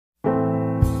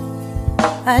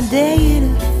I dare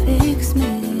you to fix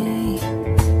me.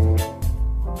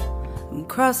 I'm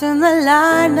crossing the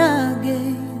line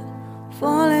again,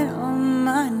 falling on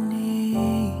my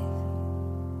knees.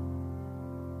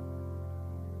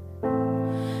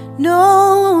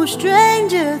 No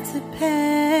stranger to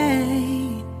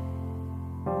pain,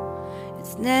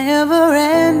 it's never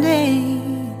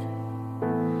ending,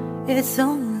 it's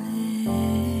only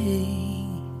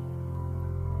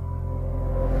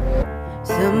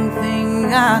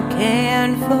something I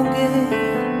can't forget.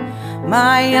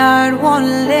 My heart won't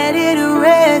let it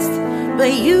rest,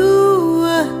 but you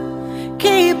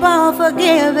keep on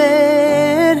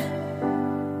forgiving.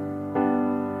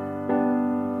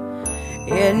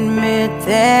 Admit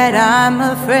that I'm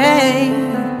afraid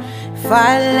if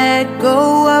I let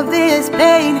go of this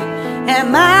pain,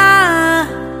 am I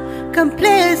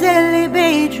completely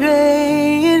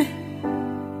betrayed?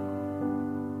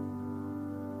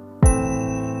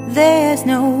 There's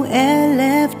no air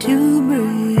left to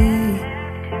breathe.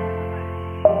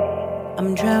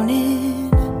 I'm drowning,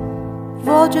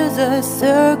 vultures are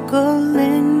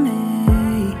circling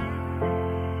me.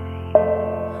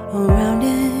 Around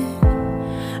it,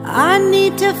 I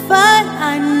need to fight,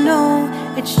 I know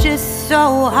it's just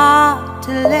so hard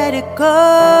to let it go.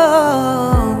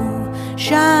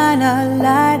 Shine a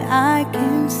light I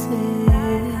can see.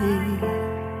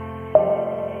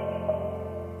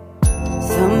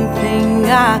 Something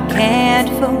I can't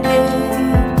forget.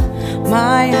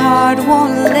 My heart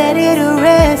won't let it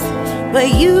rest, but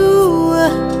you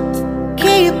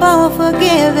keep on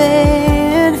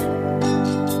forgiving.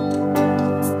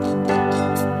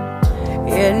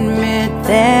 Admit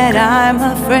that I'm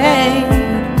afraid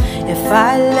if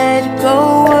I let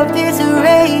go of this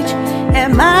rage,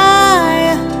 am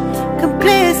I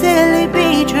completely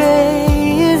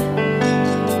betrayed?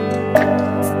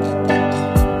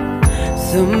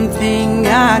 Something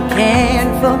I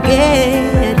can't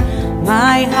forget.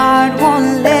 My heart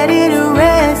won't let it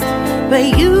rest, but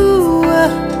you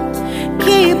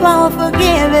keep on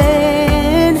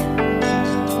forgiving.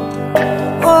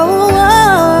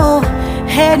 Oh,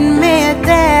 admit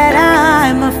that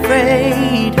I'm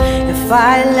afraid if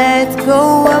I let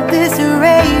go of this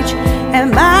rage,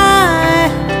 am I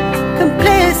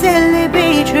completely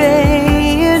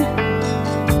betrayed?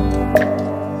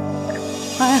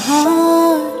 My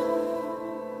heart,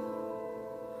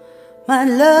 my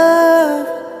love,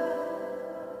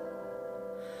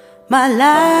 my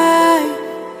life,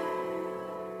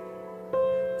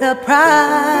 the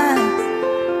price.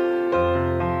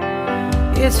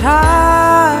 It's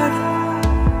hard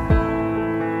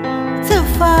to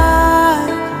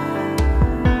fight,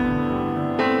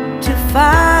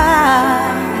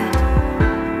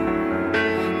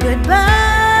 goodbye.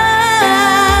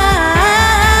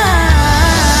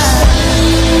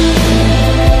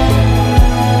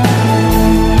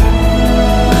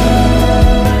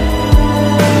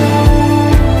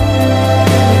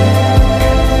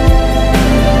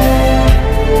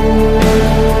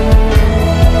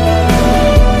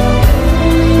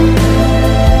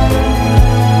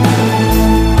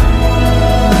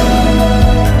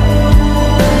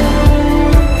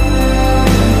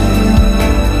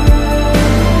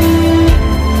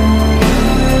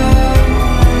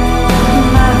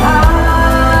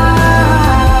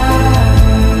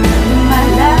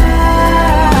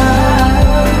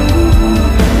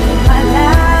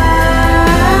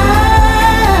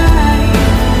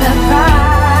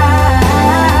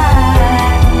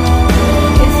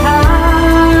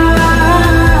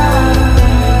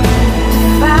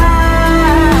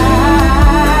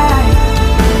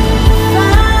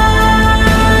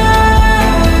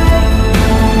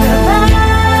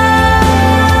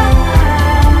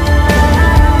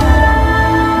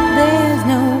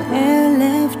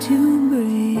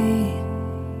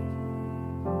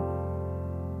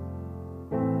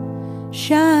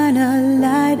 Shine a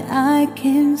light I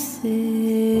can see.